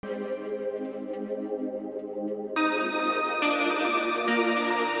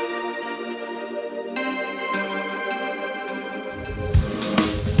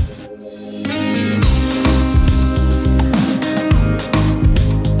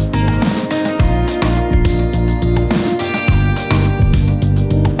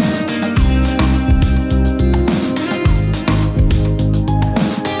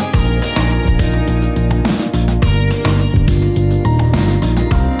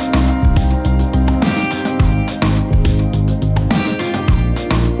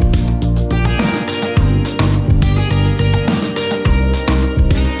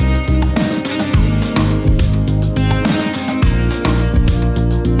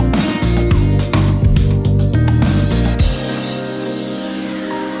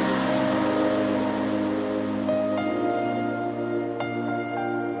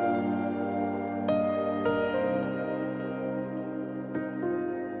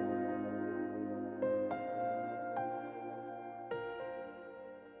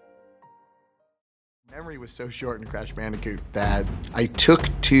memory was so short in Crash Bandicoot that I took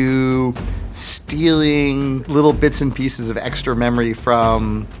to stealing little bits and pieces of extra memory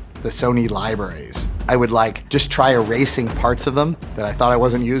from the Sony libraries. I would just try erasing parts of them that I thought I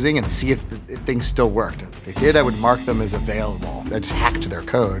wasn't using and see if things still worked. If they did, I would mark them as available. I just hacked their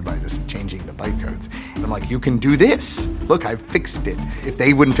code by just changing the bytecodes. And I'm like, you can do this. Look, I fixed it. If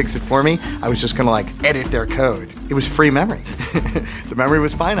they wouldn't fix it for me, I was just gonna edit their code. It was free memory. The memory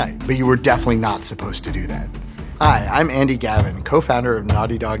was finite, but you were definitely not supposed to do that. Hi, I'm Andy Gavin, co-founder of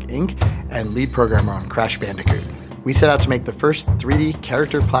Naughty Dog Inc. and lead programmer on Crash Bandicoot. We set out to make the first 3D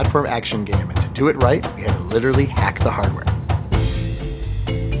character platform action game, and to do it right, we had to literally hack the hardware.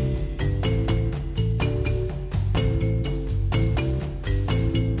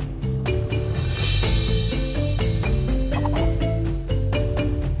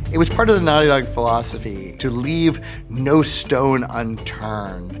 It was part of the Naughty Dog philosophy to leave no stone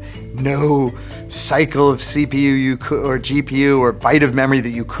unturned, no cycle of CPU or GPU or byte of memory that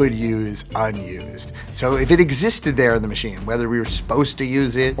you could use unused. So if it existed there in the machine, whether we were supposed to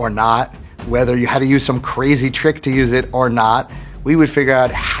use it or not, whether you had to use some crazy trick to use it or not, we would figure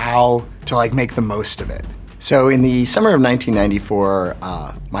out how to make the most of it. So in the summer of 1994,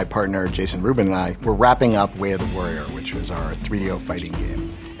 my partner Jason Rubin and I were wrapping up Way of the Warrior, which was our 3DO fighting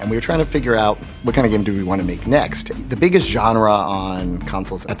game. And we were trying to figure out what kind of game do we want to make next. The biggest genre on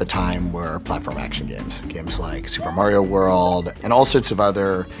consoles at the time were platform action games. Games like Super Mario World and all sorts of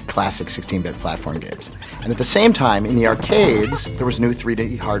other classic 16-bit platform games. And at the same time, in the arcades, there was new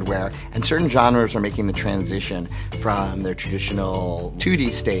 3D hardware, and certain genres were making the transition from their traditional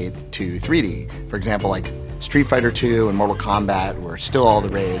 2D state to 3D. For example, Street Fighter II and Mortal Kombat were still all the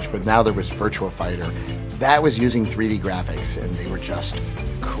rage, but now there was Virtua Fighter. That was using 3D graphics, and they were just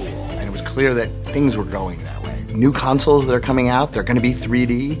cool. And it was clear that things were going that way. New consoles that are coming out, they're going to be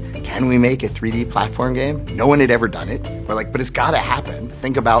 3D. Can we make a 3D platform game? No one had ever done it. We're but it's got to happen.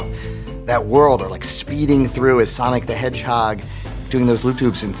 Think about that world, or speeding through as Sonic the Hedgehog, doing those loop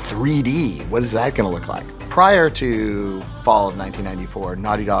tubes in 3D. What is that going to look like? Prior to fall of 1994,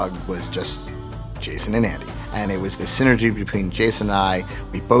 Naughty Dog was just Jason and Andy. And it was the synergy between Jason and I.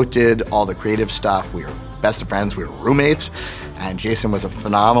 We both did all the creative stuff. We were best of friends. We were roommates. And Jason was a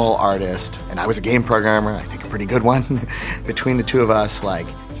phenomenal artist. And I was a game programmer, I think a pretty good one. Between the two of us,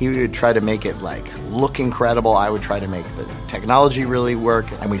 he would try to make it look incredible. I would try to make the technology really work.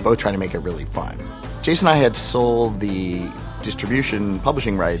 And we both try to make it really fun. Jason and I had sold the distribution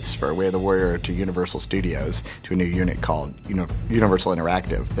publishing rights for Way of the Warrior to Universal Studios, to a new unit called Universal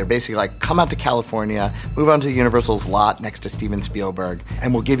Interactive. They're basically come out to California, move on to Universal's lot next to Steven Spielberg,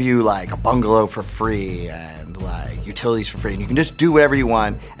 and we'll give you a bungalow for free and utilities for free, and you can just do whatever you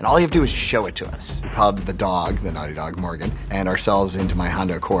want, and all you have to do is show it to us. We called the dog, the Naughty Dog Morgan, and ourselves into my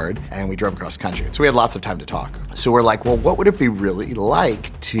Honda Accord, and we drove across the country. So we had lots of time to talk. So we're well, what would it be really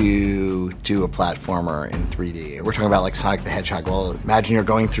like to do a platformer in 3D? We're talking about Sonic the Hedgehog. Well, imagine you're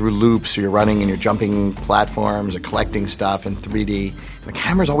going through loops, or you're running and you're jumping platforms or collecting stuff in 3D. The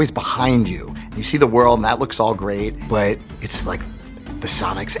camera's always behind you. You see the world, and that looks all great, but it's the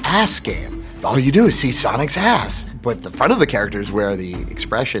Sonic's ass game. All you do is see Sonic's ass. But the front of the character is where the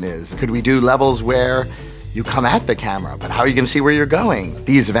expression is. Could we do levels where you come at the camera, but how are you going to see where you're going?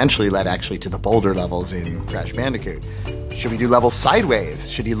 These eventually led actually to the boulder levels in Crash Bandicoot. Should we do levels sideways?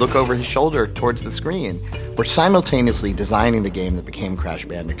 Should he look over his shoulder towards the screen? We're simultaneously designing the game that became Crash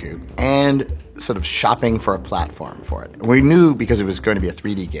Bandicoot and sort of shopping for a platform for it. We knew, because it was going to be a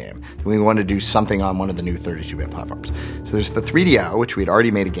 3D game, that we wanted to do something on one of the new 32-bit platforms. So there's the 3DO, which we'd already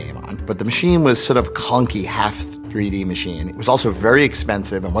made a game on, but the machine was sort of clunky, half 3D machine. It was also very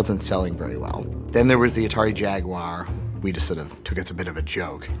expensive and wasn't selling very well. Then there was the Atari Jaguar. We just sort of took it as a bit of a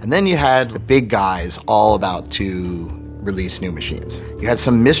joke. And then you had the big guys all about to release new machines. You had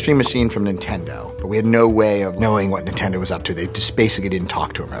some mystery machine from Nintendo, but we had no way of knowing what Nintendo was up to. They just basically didn't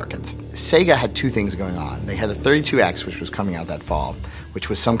talk to Americans. Sega had two things going on. They had a 32X, which was coming out that fall, which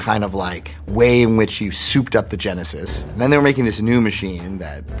was some kind of way in which you souped up the Genesis. And then they were making this new machine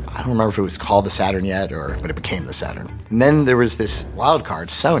that, I don't remember if it was called the Saturn yet, but it became the Saturn. And then there was this wild card,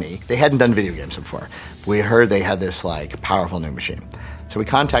 Sony. They hadn't done video games before. We heard they had this powerful new machine. So we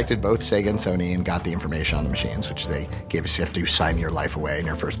contacted both Sega and Sony and got the information on the machines, which they gave us. You have to sign your life away and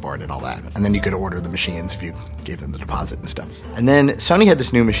your firstborn and all that. And then you could order the machines if you gave them the deposit and stuff. And then Sony had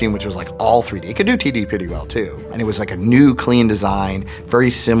this new machine, which was all 3D. It could do 2D pretty well too. And it was a new, clean design,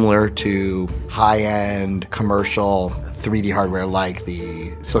 very similar to high-end commercial 3D hardware like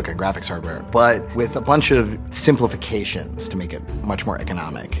the Silicon Graphics hardware, but with a bunch of simplifications to make it much more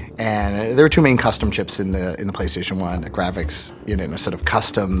economic. And there were two main custom chips in the PlayStation 1, a graphics unit and a set of of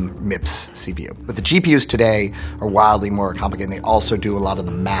custom MIPS CPU. But the GPUs today are wildly more complicated, and they also do a lot of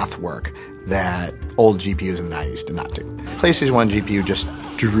the math work that old GPUs in the 90s did not do. PlayStation 1 GPU just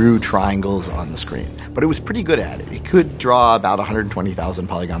drew triangles on the screen, but it was pretty good at it. It could draw about 120,000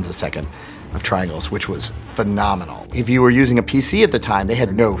 polygons a second of triangles, which was phenomenal. If you were using a PC at the time, they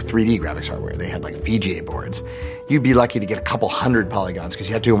had no 3D graphics hardware. They had like VGA boards. You'd be lucky to get a couple hundred polygons because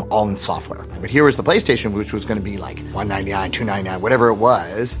you had to do them all in software. But here was the PlayStation, which was going to be like $199, $299, whatever it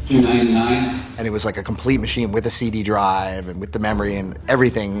was. $299. And it was like a complete machine with a CD drive and with the memory and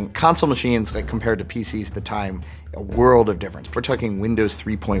everything. Console machines, like compared to PCs at the time, a world of difference. We're talking Windows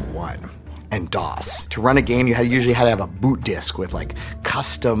 3.1. And DOS. To run a game, you usually had to have a boot disk with like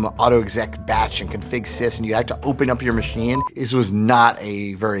custom auto-exec batch and config sys, and you had to open up your machine. This was not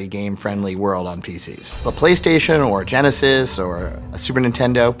a very game-friendly world on PCs. The PlayStation or a Genesis or a Super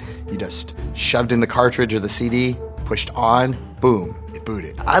Nintendo, you just shoved in the cartridge or the CD, pushed on, boom, it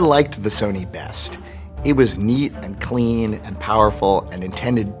booted. I liked the Sony best. It was neat and clean and powerful and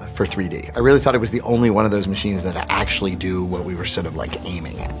intended for 3D. I really thought it was the only one of those machines that actually do what we were sort of like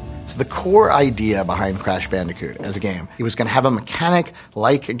aiming at. So the core idea behind Crash Bandicoot as a game, it was going to have a mechanic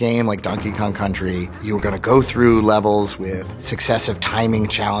like a game like Donkey Kong Country. You were going to go through levels with successive timing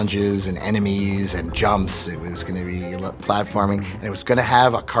challenges and enemies and jumps. It was going to be platforming, and it was going to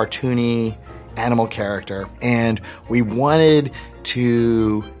have a cartoony animal character, and we wanted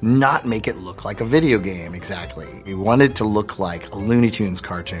to not make it look like a video game exactly. We wanted it to look like a Looney Tunes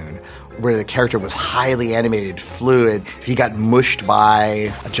cartoon where the character was highly animated, fluid. If he got mushed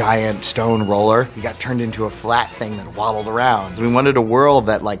by a giant stone roller, he got turned into a flat thing that waddled around. So we wanted a world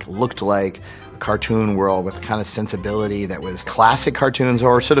that like looked like a cartoon world with a kind of sensibility that was classic cartoons,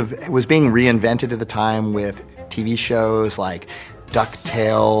 or sort of it was being reinvented at the time with TV shows like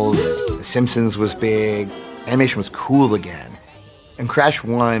DuckTales, The Simpsons was big, animation was cool again. And Crash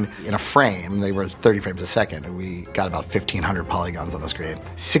 1, in a frame, they were 30 frames a second, and we got about 1,500 polygons on the screen.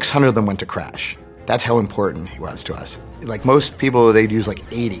 600 of them went to Crash. That's how important he was to us. Like most people, they'd use like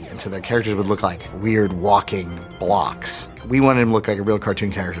 80, and so their characters would look like weird walking blocks. We wanted him to look like a real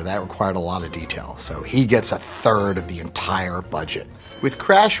cartoon character. That required a lot of detail, so he gets a third of the entire budget. With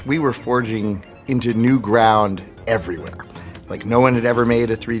Crash, we were forging into new ground everywhere. Like no one had ever made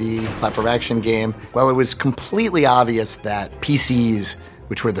a 3D platform action game. Well, it was completely obvious that PCs,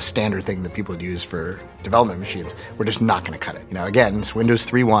 which were the standard thing that people would use for development machines, were just not going to cut it. You know, again, it's Windows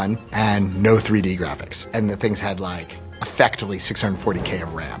 3.1 and no 3D graphics. And the things had like effectively 640K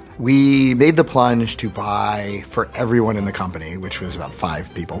of RAM. We made the plunge to buy for everyone in the company, which was about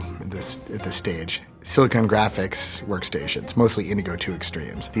 5 people at this stage, Silicon Graphics workstations, mostly Indigo 2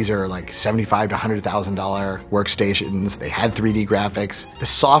 Extremes. These are like $75,000 to $100,000 workstations. They had 3D graphics. The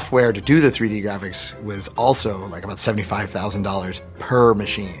software to do the 3D graphics was also like about $75,000 per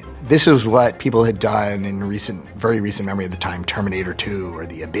machine. This is what people had done in very recent memory at the time, Terminator 2 or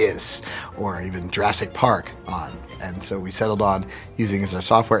The Abyss or even Jurassic Park on. And so we settled on using as our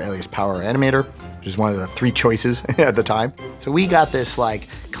software alias Power Animator, which is one of the 3 choices at the time. So we got this like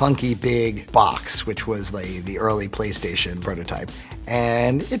clunky big box, which was like the early PlayStation prototype.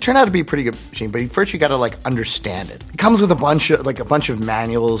 And it turned out to be a pretty good machine, but first you gotta like understand it. It comes with a bunch of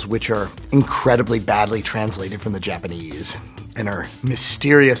manuals which are incredibly badly translated from the Japanese and are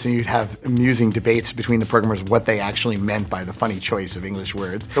mysterious, and you'd have amusing debates between the programmers what they actually meant by the funny choice of English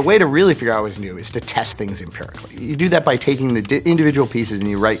words. The way to really figure out what to do is to test things empirically. You do that by taking the individual pieces and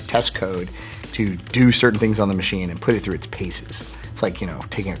you write test code to do certain things on the machine and put it through its paces. It's like, you know,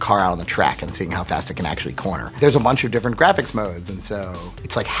 taking a car out on the track and seeing how fast it can actually corner. There's a bunch of different graphics modes, and so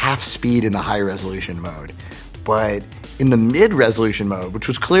it's like half speed in the high resolution mode. But in the mid-resolution mode, which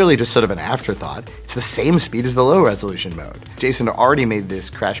was clearly just sort of an afterthought, it's the same speed as the low-resolution mode. Jason had already made this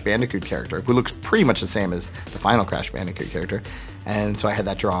Crash Bandicoot character, who looks pretty much the same as the final Crash Bandicoot character, and so I had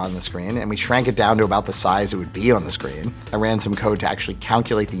that draw on the screen, and we shrank it down to about the size it would be on the screen. I ran some code to actually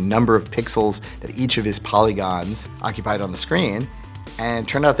calculate the number of pixels that each of his polygons occupied on the screen, and it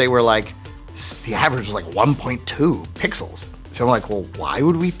turned out they were like, the average was like 1.2 pixels. So I'm like, well, why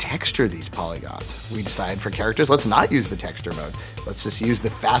would we texture these polygons? We decided for characters, let's not use the texture mode. Let's just use the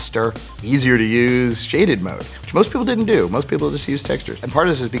faster, easier to use shaded mode, which most people didn't do. Most people just used textures. And part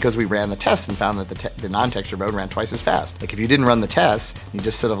of this is because we ran the tests and found that the non-texture mode ran twice as fast. Like if you didn't run the tests, you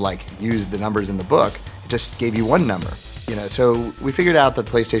just sort of like used the numbers in the book, it just gave you one number. You know, so we figured out that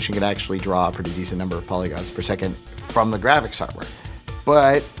PlayStation could actually draw a pretty decent number of polygons per second from the graphics hardware.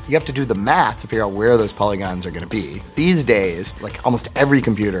 but you have to do the math to figure out where those polygons are going to be. These days, like almost every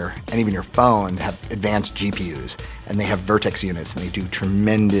computer and even your phone have advanced GPUs, and they have vertex units, and they do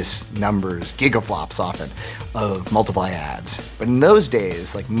tremendous numbers, gigaflops often, of multiply adds. But in those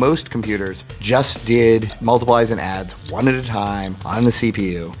days, like most computers, just did multiplies and adds one at a time on the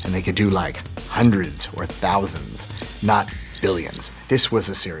CPU, and they could do like hundreds or thousands, not billions. This was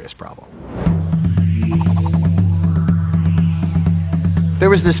a serious problem. There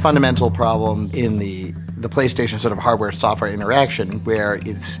was this fundamental problem in the PlayStation sort of hardware-software interaction where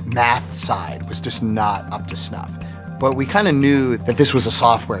its math side was just not up to snuff. But we kind of knew that this was a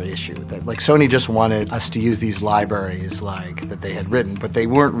software issue, that like Sony just wanted us to use these libraries like that they had written, but they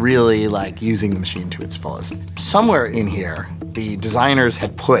weren't really like using the machine to its fullest. Somewhere in here, the designers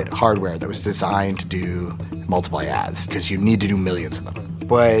had put hardware that was designed to do multiply adds because you need to do millions of them.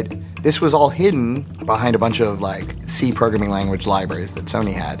 But this was all hidden behind a bunch of like C programming language libraries that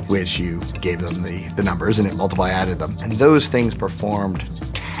Sony had, which you gave them the numbers and it multiply added them. And those things performed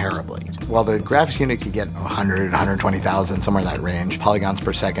terribly. While the graphics unit could get 100, 120,000, somewhere in that range, polygons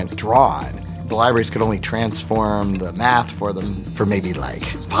per second drawn, the libraries could only transform the math for them for maybe like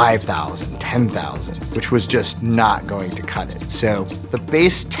 5,000, 10,000, which was just not going to cut it. So the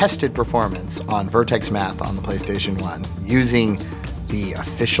base tested performance on Vertex Math on the PlayStation 1 using the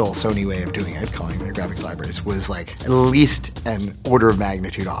official Sony way of doing it, calling their graphics libraries, was like at least an order of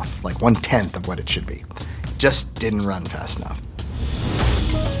magnitude off, like 1/10 of what it should be. Just didn't run fast enough.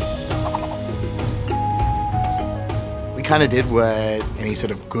 We kind of did what any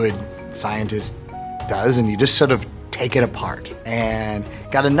sort of good scientist does, and you just sort of take it apart, and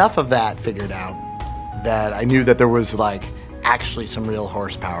got enough of that figured out that I knew that there was like actually some real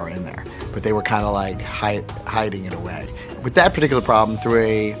horsepower in there, but they were kind of like hiding it away. With that particular problem, through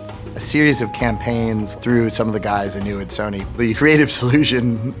a series of campaigns through some of the guys I knew at Sony, the creative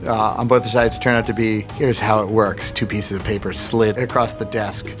solution on both sides turned out to be, here's how it works. 2 pieces of paper slid across the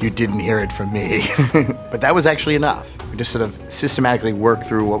desk. You didn't hear it from me. But that was actually enough. We just sort of systematically worked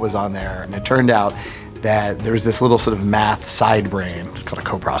through what was on there, and it turned out that there was this little sort of math side brain, it's called a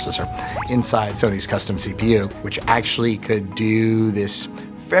coprocessor, inside Sony's custom CPU, which actually could do this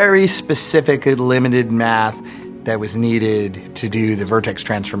very specific and limited math that was needed to do the vertex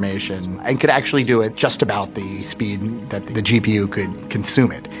transformation, and could actually do it just about the speed that the GPU could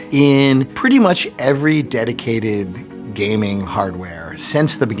consume it. In pretty much every dedicated gaming hardware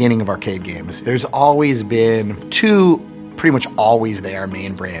since the beginning of arcade games, there's always been 2 pretty much always there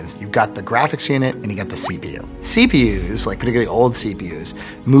main brands. You've got the graphics unit and you got the CPU. CPUs, like particularly old CPUs,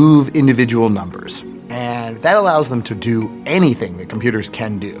 move individual numbers, and that allows them to do anything that computers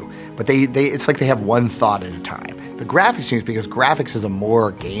can do. But it's like they have one thought at a time. The graphics unit, because graphics is a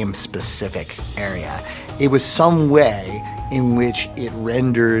more game-specific area, it was some way in which it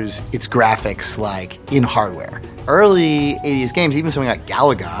renders its graphics like in hardware. Early 80s games, even something like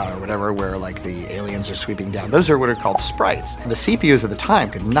Galaga or whatever, where like the aliens are sweeping down, those are what are called sprites. The CPUs at the time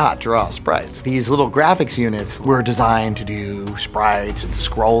could not draw sprites. These little graphics units were designed to do sprites and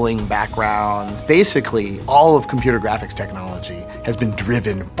scrolling backgrounds. Basically, all of computer graphics technology has been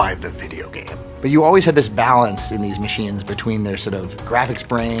driven by the video game. But you always had this balance in these machines between their sort of graphics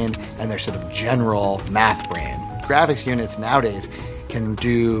brain and their sort of general math brain. Graphics units nowadays can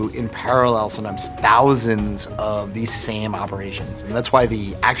do in parallel sometimes thousands of these same operations. And that's why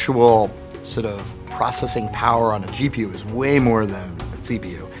the actual sort of processing power on a GPU is way more than a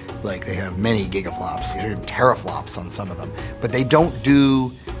CPU. Like they have many gigaflops, even teraflops on some of them, but they don't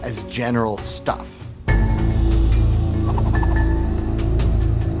do as general stuff.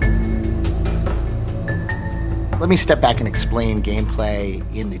 Let me step back and explain gameplay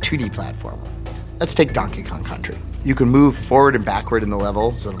in the 2D platform. Let's take Donkey Kong Country. You can move forward and backward in the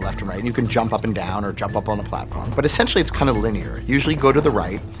level, sort of left and right, and you can jump up and down or jump up on a platform. But essentially it's kind of linear. Usually go to the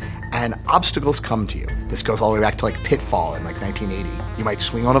right, and obstacles come to you. This goes all the way back to like Pitfall in like 1980. You might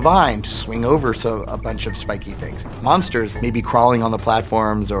swing on a vine to swing over a bunch of spiky things. Monsters may be crawling on the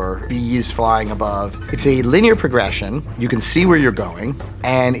platforms or bees flying above. It's a linear progression. You can see where you're going,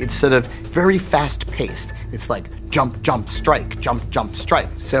 and it's sort of very fast-paced. It's like jump, jump, strike, jump, jump, strike.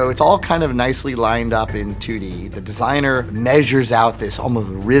 So it's all kind of nicely lined up in 2D. The designer measures out this almost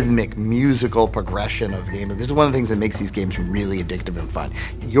rhythmic, musical progression of games. This is one of the things that makes these games really addictive and fun.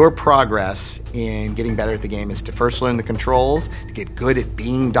 Your progress in getting better at the game is to first learn the controls, to get good at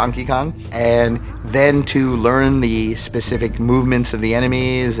being Donkey Kong, and then to learn the specific movements of the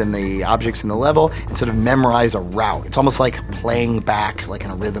enemies and the objects in the level and sort of memorize a route. It's almost like playing back like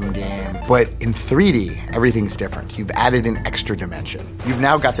in a rhythm game. But in 3D, everything's different. You've added an extra dimension. You've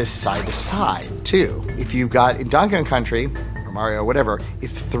now got this side to side too. If you've got in Donkey Kong Country, or Mario, whatever,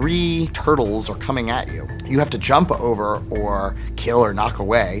 if 3 turtles are coming at you, you have to jump over or kill or knock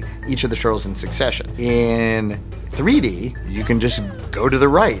away each of the turtles in succession. In 3D, you can just go to the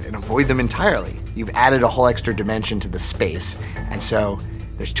right and avoid them entirely. You've added a whole extra dimension to the space, and so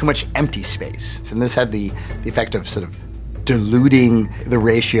there's too much empty space. And this had the effect of sort of diluting the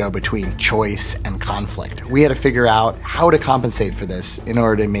ratio between choice and conflict. We had to figure out how to compensate for this in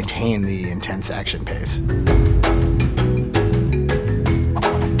order to maintain the intense action pace.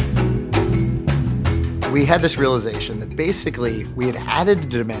 We had this realization that basically we had added a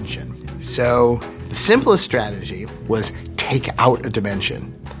dimension. So the simplest strategy was take out a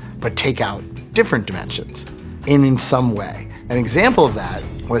dimension, but take out different dimensions in some way. An example of that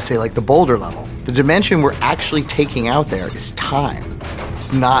was, say, like the boulder level. The dimension we're actually taking out there is time.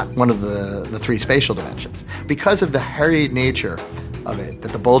 It's not one of the 3 spatial dimensions. Because of the hurried nature of it,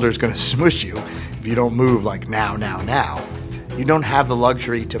 that the boulder is going to smush you if you don't move like now, you don't have the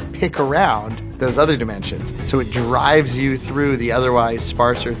luxury to pick around those other dimensions. So it drives you through the otherwise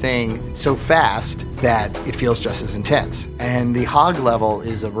sparser thing so fast that it feels just as intense. And the hog level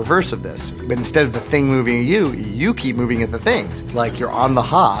is a reverse of this. But instead of the thing moving at you, you keep moving at the things. Like you're on the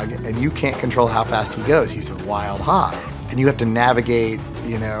hog and you can't control how fast he goes. He's a wild hog. And you have to navigate,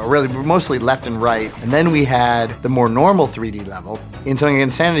 really mostly left and right. And then we had the more normal 3D level. In something like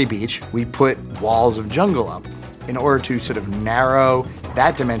Insanity Beach, we put walls of jungle up in order to sort of narrow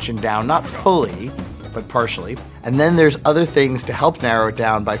that dimension down, not fully, but partially. And then there's other things to help narrow it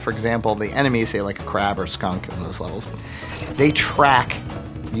down by, for example, the enemies, say like a crab or skunk in those levels, they track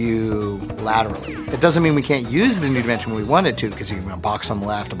you laterally. It doesn't mean we can't use the new dimension when we wanted to, because you can have a box on the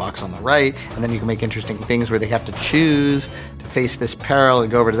left, a box on the right, and then you can make interesting things where they have to choose to face this peril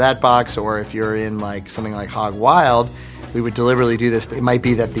and go over to that box, or if you're in like something like Hog Wild, we would deliberately do this. It might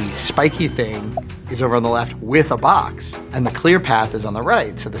be that the spiky thing is over on the left with a box, and the clear path is on the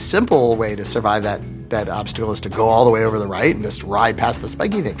right. So the simple way to survive that obstacle is to go all the way over the right and just ride past the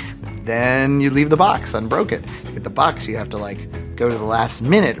spiky thing. Then you leave the box unbroken. To get the box, you have to go to the last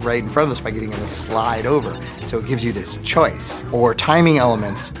minute right in front of the spiky thing and then slide over. So it gives you this choice. Or timing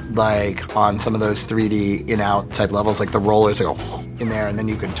elements, like on some of those 3D in-out type levels, like the rollers that go in there, and then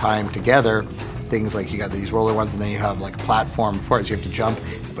you can time together things like you got these roller ones, and then you have like a platform for it, so you have to jump.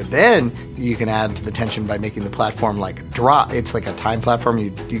 But then you can add to the tension by making the platform drop. It's like a time platform.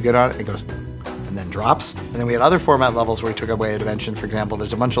 You get on it, it goes and then drops. And then we had other format levels where we took away a dimension. For example,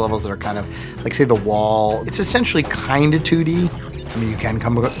 there's a bunch of levels that are kind of like, say, the wall. It's essentially kind of 2D. I mean, you can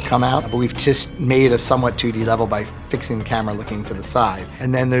come out, but we've just made a somewhat 2D level by fixing the camera looking to the side.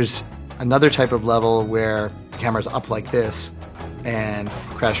 And then there's another type of level where the camera's up like this, and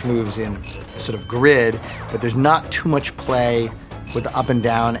Crash moves in a sort of grid, but there's not too much play with the up and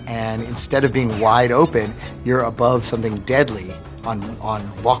down, and instead of being wide open, you're above something deadly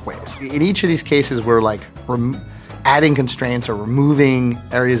on walkways. In each of these cases, we're like adding constraints or removing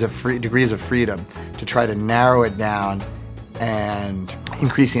areas of degrees of freedom to try to narrow it down and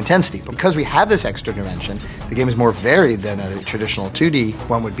increase the intensity. But because we have this extra dimension, the game is more varied than a traditional 2D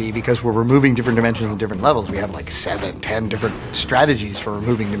one would be, because we're removing different dimensions in different levels. We have like 7, 10 different strategies for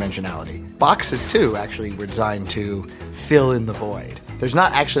removing dimensionality. Boxes, too, actually were designed to fill in the void. There's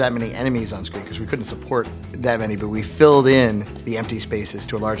not actually that many enemies on screen because we couldn't support that many, but we filled in the empty spaces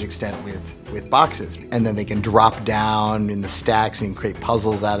to a large extent with boxes. And then they can drop down in the stacks and create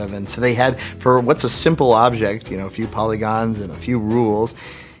puzzles out of it. And so they had, for what's a simple object, a few polygons and a few rules,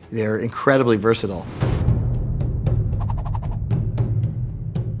 they're incredibly versatile.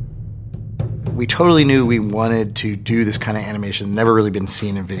 We totally knew we wanted to do this kind of animation, never really been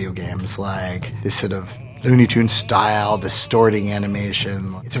seen in video games, like this sort of Looney Tunes style, distorting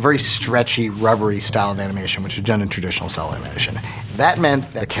animation. It's a very stretchy, rubbery style of animation, which is done in traditional cell animation. That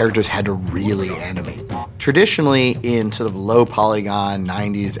meant that the characters had to really animate. Traditionally, in sort of low polygon,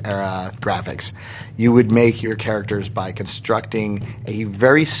 90s era graphics, you would make your characters by constructing a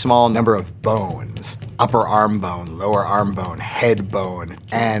very small number of bones. Upper arm bone, lower arm bone, head bone.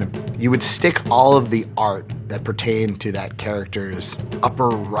 And you would stick all of the art that pertained to that character's upper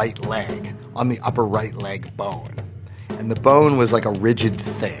right leg on the upper right leg bone. And the bone was like a rigid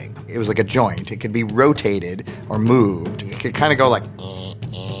thing. It was like a joint. It could be rotated or moved. It could kind of go like...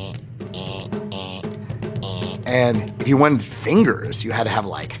 And if you wanted fingers, you had to have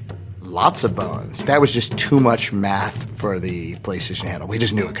like lots of bones. That was just too much math for the PlayStation to handle. We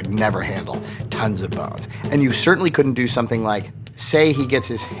just knew it could never handle tons of bones. And you certainly couldn't do something like say he gets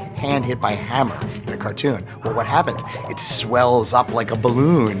his hand hit by a hammer in a cartoon. Well, what happens? It swells up like a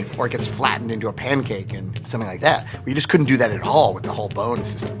balloon, or it gets flattened into a pancake and something like that. We just couldn't do that at all with the whole bone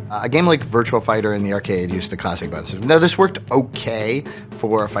system. A game like Virtua Fighter in the arcade used the classic bone system. Now, this worked okay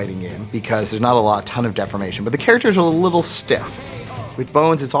for a fighting game because there's not a ton of deformation, but the characters are a little stiff. With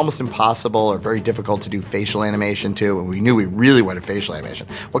bones, it's almost impossible or very difficult to do facial animation too, and we knew we really wanted facial animation.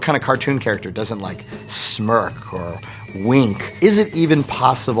 What kind of cartoon character doesn't like smirk or wink? Is it even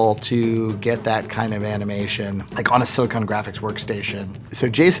possible to get that kind of animation like on a Silicon Graphics workstation? So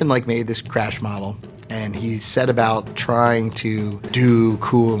Jason made this Crash model, and he set about trying to do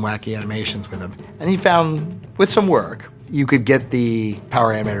cool and wacky animations with him. And he found, with some work, you could get the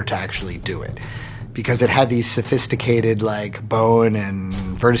Power Animator to actually do it, because it had these sophisticated bone and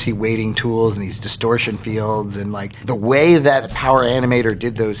vertice weighting tools and these distortion fields, and the way that the Power Animator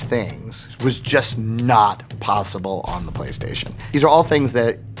did those things was just not possible on the PlayStation. These are all things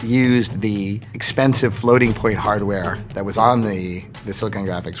that used the expensive floating point hardware that was on the Silicon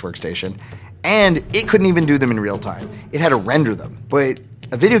Graphics workstation, and it couldn't even do them in real time. It had to render them, but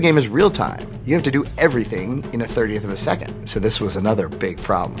a video game is real time. You have to do everything in a 30th of a second. So this was another big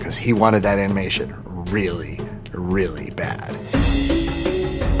problem because he wanted that animation really, really bad.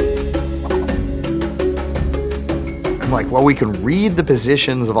 I'm like, well, we can read the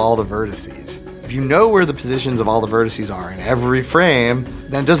positions of all the vertices. If you know where the positions of all the vertices are in every frame,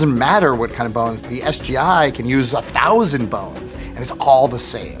 then it doesn't matter what kind of bones. The SGI can use 1,000 bones, and it's all the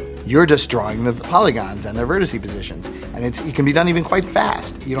same. You're just drawing the polygons and their vertice positions, and it can be done even quite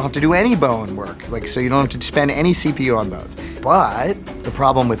fast. You don't have to do any bone work, so you don't have to spend any CPU on bones. But the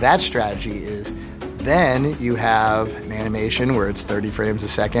problem with that strategy is then you have an animation where it's 30 frames a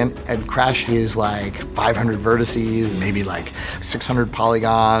second, and Crash is 500 vertices, maybe 600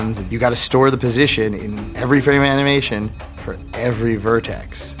 polygons, and you got to store the position in every frame of animation for every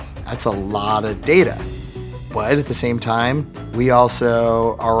vertex. That's a lot of data. But at the same time, we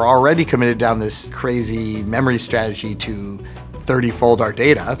also are already committed down this crazy memory strategy to 30-fold our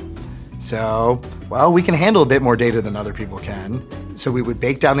data. So, well, we can handle a bit more data than other people can. So we would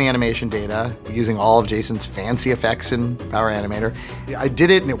bake down the animation data using all of Jason's fancy effects in Power Animator. I did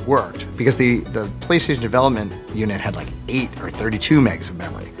it and it worked because the PlayStation development unit had 8 or 32 megs of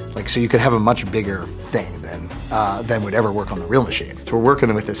memory. So you could have a much bigger thing than would ever work on the real machine. So we're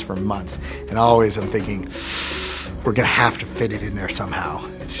working with this for months, and always I'm thinking, we're gonna have to fit it in there somehow.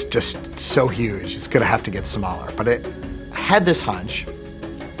 It's just so huge, it's gonna have to get smaller. But I had this hunch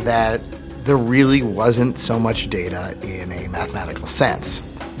that there really wasn't so much data in a mathematical sense,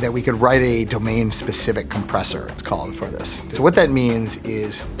 that we could write a domain-specific compressor, it's called, for this. So what that means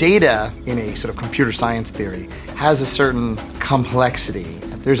is data in a sort of computer science theory has a certain complexity.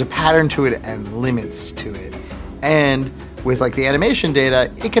 There's a pattern to it and limits to it. And with the animation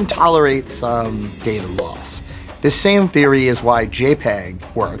data, it can tolerate some data loss. This same theory is why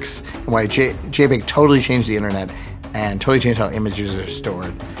JPEG works, and why JPEG totally changed the internet and totally changed how images are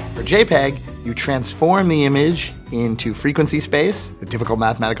stored. For JPEG, you transform the image into frequency space, a difficult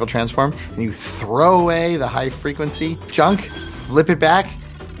mathematical transform, and you throw away the high frequency junk, flip it back,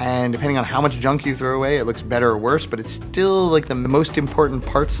 and depending on how much junk you throw away, it looks better or worse, but it's still the most important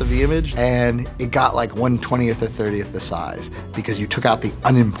parts of the image, and it got 1/20th or 30th the size because you took out the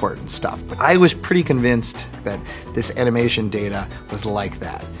unimportant stuff. But I was pretty convinced that this animation data was like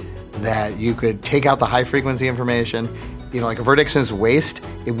that you could take out the high frequency information. A vertex in its waist,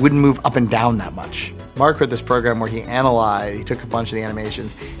 it wouldn't move up and down that much. Mark wrote this program where he took a bunch of the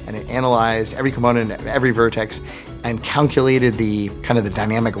animations and it analyzed every component, every vertex, and calculated the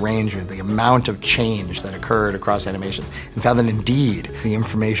dynamic range, or the amount of change that occurred across animations, and found that indeed the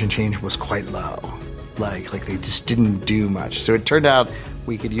information change was quite low. They just didn't do much. So it turned out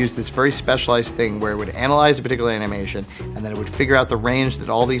we could use this very specialized thing where it would analyze a particular animation, and then it would figure out the range that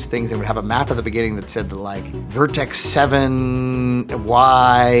all these things, and would have a map at the beginning that said vertex 7,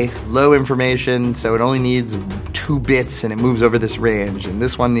 Y, low information, so it only needs 2 bits and it moves over this range, and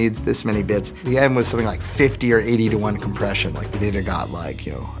this one needs this many bits. The end was something 50 or 80 to 1 compression. The data got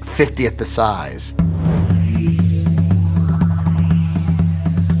 50th the size.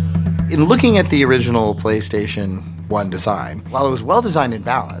 In looking at the original PlayStation 1 design, while it was well designed and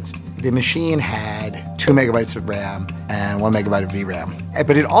balanced, the machine had 2 megabytes of RAM and 1 megabyte of VRAM.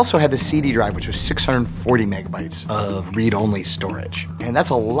 But it also had the CD drive, which was 640 megabytes of read-only storage. And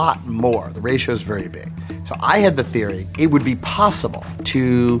that's a lot more. The ratio is very big. So I had the theory it would be possible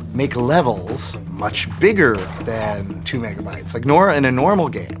to make levels much bigger than 2 megabytes. In a normal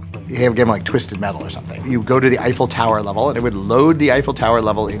game, you have a game like Twisted Metal or something. You go to the Eiffel Tower level, and it would load the Eiffel Tower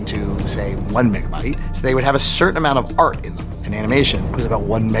level into, say, 1 megabyte. So they would have a certain amount of art in them. And an animation was about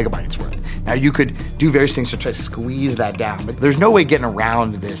 1 megabyte's worth. Now you could do various things to try to squeeze that down, but there's no way getting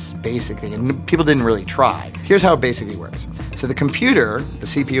around this basic thing, and people didn't really try. Here's how it basically works. So the computer, the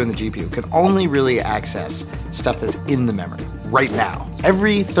CPU and the GPU, can only really access stuff that's in the memory right now.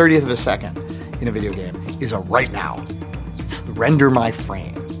 Every 30th of a second in a video game is a right now. It's render my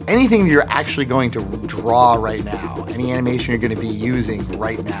frame. Anything that you're actually going to draw right now, any animation you're going to be using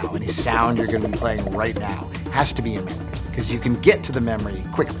right now, any sound you're going to be playing right now, has to be in memory, because you can get to the memory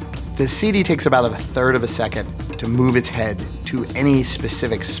quickly. The CD takes about 1/3 of a second to move its head to any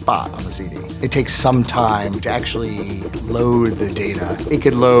specific spot on the CD. It takes some time to actually load the data. It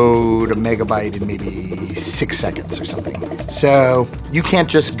could load a megabyte in maybe 6 seconds or something. So you can't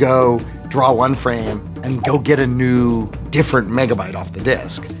just go draw one frame and go get a new different megabyte off the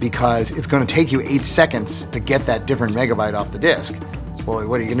disk, because it's going to take you 8 seconds to get that different megabyte off the disk. Well,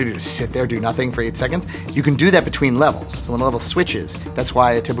 what are you going to do? Just sit there, do nothing for 8 seconds? You can do that between levels. So when a level switches, that's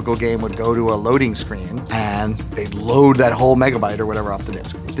why a typical game would go to a loading screen and they'd load that whole megabyte or whatever off the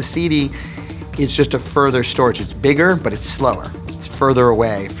disk. The CD is just a further storage. It's bigger, but it's slower. It's further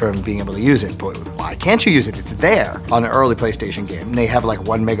away from being able to use it. But why can't you use it? It's there on an early PlayStation game. And they have like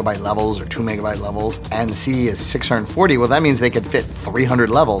 1 megabyte levels or 2 megabyte levels, and the CD is 640. Well, that means they could fit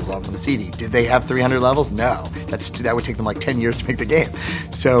 300 levels on the CD. Did they have 300 levels? No. That would take them like 10 years to make the game.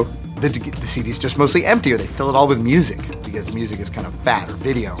 So the CD is just mostly empty, or they fill it all with music, because music is kind of fat, or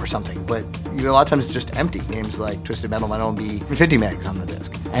video or something. But a lot of times it's just empty. Games like Twisted Metal might only be 50 megs on the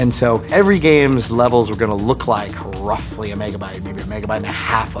disc. And so every game's levels were going to look like roughly a megabyte, maybe 1.5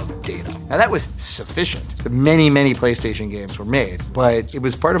 megabytes of data. Now that was sufficient. Many, many PlayStation games were made, but it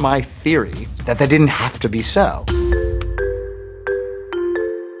was part of my theory that didn't have to be so.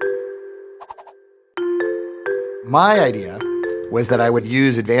 My idea was that I would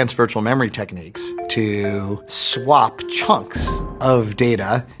use advanced virtual memory techniques to swap chunks of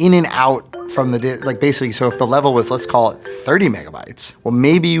data in and out from the, like basically, so if the level was, let's call it 30 megabytes, well,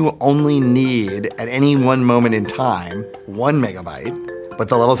 maybe you only need at any one moment in time 1 megabyte, but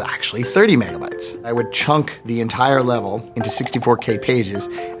the level's actually 30 megabytes. I would chunk the entire level into 64K pages,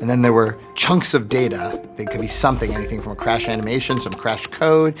 and then there were chunks of data. They could be something, anything from a crash animation, some crash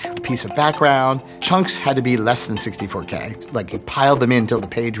code, a piece of background. Chunks had to be less than 64K. Like you piled them in until the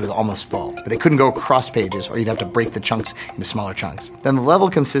page was almost full, but they couldn't go across pages, or you'd have to break the chunks into smaller chunks. Then the level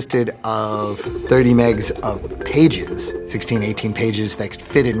consisted of 30 megs of pages, 16, 18 pages that could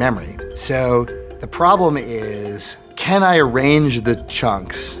fit in memory. So the problem is, can I arrange the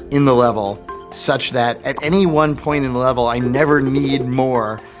chunks in the level such that at any one point in the level, I never need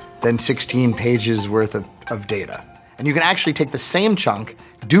more than 16 pages worth of data? And you can actually take the same chunk,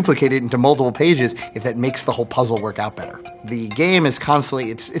 duplicate it into multiple pages if that makes the whole puzzle work out better. The game is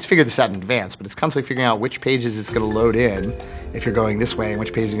constantly, it's figured this out in advance, but it's constantly figuring out which pages it's going to load in if you're going this way, and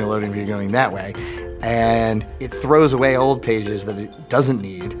which pages it's going to load in if you're going that way. And it throws away old pages that it doesn't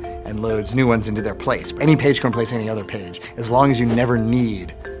need and loads new ones into their place. Any page can replace any other page, as long as you never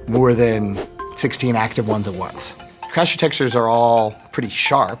need more than 16 active ones at once. Crash textures are all pretty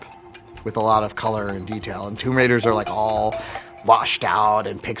sharp, with a lot of color and detail, and Tomb Raiders are like all washed out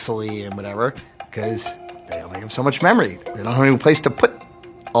and pixely and whatever, because they only have so much memory. They don't have any place to put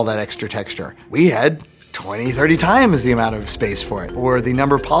all that extra texture. We had 20, 30 times the amount of space for it, or the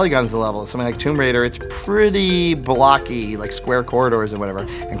number of polygons in the level. Something like Tomb Raider, it's pretty blocky, like square corridors and whatever,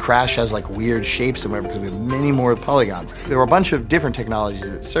 and Crash has like weird shapes and whatever, because we have many more polygons. There were a bunch of different technologies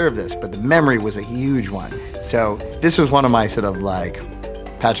that served this, but the memory was a huge one. So this was one of my sort of like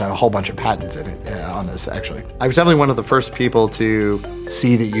patents. I have a whole bunch of patents in it on this, actually. I was definitely one of the first people to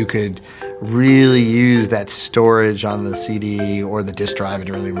see that you could really use that storage on the CD or the disk drive, it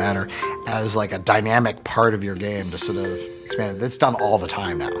didn't really matter, as like a dynamic part of your game to sort of expand it. That's done all the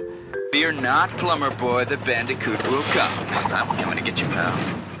time now. Fear not, Plumber Boy, the Bandicoot will come. I'm coming to get you,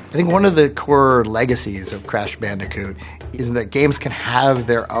 pal. I think one of the core legacies of Crash Bandicoot is that games can have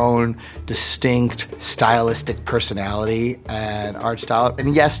their own distinct stylistic personality and art style.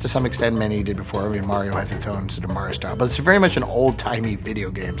 And yes, to some extent, many did before. I mean, Mario has its own sort of Mario style, but it's very much an old-timey video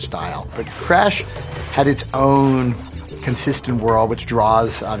game style. But Crash had its own consistent world, which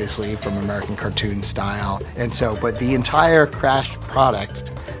draws, obviously, from American cartoon style. And so, but the entire Crash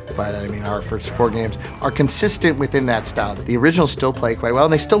product, by that I mean our first 4 games, are consistent within that style. The originals still play quite well,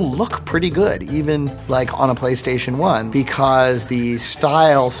 and they still look pretty good, even like on a PlayStation 1, because the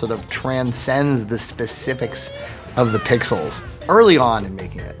style sort of transcends the specifics of the pixels. Early on in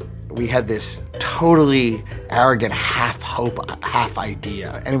making it, we had this totally arrogant half hope, half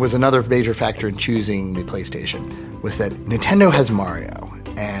idea, and it was another major factor in choosing the PlayStation, was that Nintendo has Mario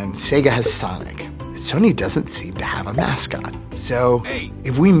and Sega has Sonic. Sony doesn't seem to have a mascot. So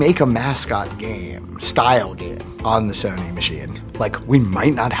if we make a mascot game, style game, on the Sony machine, like, we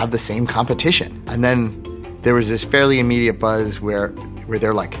might not have the same competition. And then there was this fairly immediate buzz where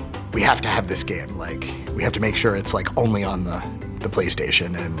they're like, we have to have this game. Like, we have to make sure it's like only on the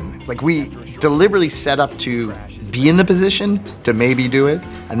PlayStation. And like, we deliberately set up to be in the position to maybe do it,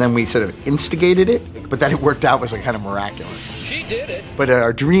 and then we sort of instigated it, but that it worked out was like kind of miraculous. She did it. But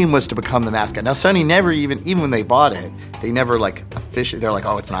our dream was to become the mascot. Now, Sony never even when they bought it, they never like officially, they're like,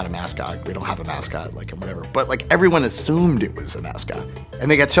 oh, it's not a mascot. We don't have a mascot, like, and whatever. But like, everyone assumed it was a mascot. And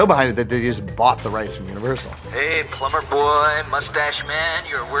they got so behind it that they just bought the rights from Universal. Hey, plumber boy, mustache man,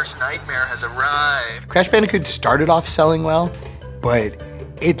 your worst nightmare has arrived. Crash Bandicoot started off selling well, but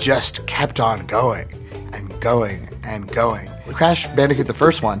it just kept on going and going and going. Crash Bandicoot, the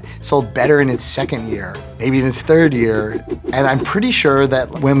first one, sold better in its second year, maybe in its third year. And I'm pretty sure that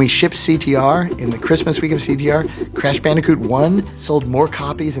when we shipped CTR, in the Christmas week of CTR, Crash Bandicoot 1 sold more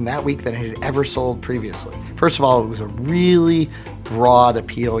copies in that week than it had ever sold previously. First of all, it was a really broad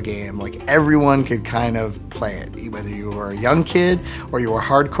appeal game. Like, everyone could kind of play it, whether you were a young kid or you were a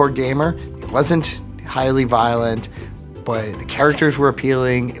hardcore gamer. It wasn't highly violent, but the characters were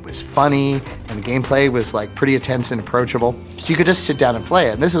appealing, it was funny, and the gameplay was like pretty intense and approachable. So you could just sit down and play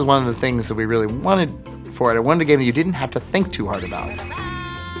it. And this is one of the things that we really wanted for it. I wanted a game that you didn't have to think too hard about.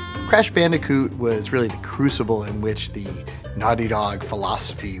 Crash Bandicoot was really the crucible in which the Naughty Dog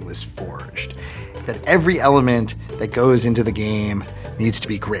philosophy was forged. That every element that goes into the game needs to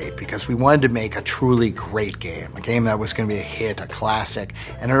be great, because we wanted to make a truly great game, a game that was going to be a hit, a classic.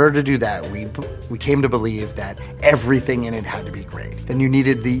 And in order to do that, we came to believe that everything in it had to be great. Then you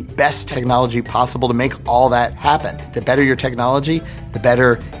needed the best technology possible to make all that happen. The better your technology, the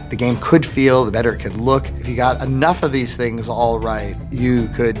better the game could feel, the better it could look. If you got enough of these things all right, you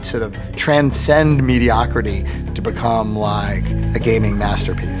could sort of transcend mediocrity to become like a gaming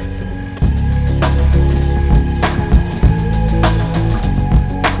masterpiece.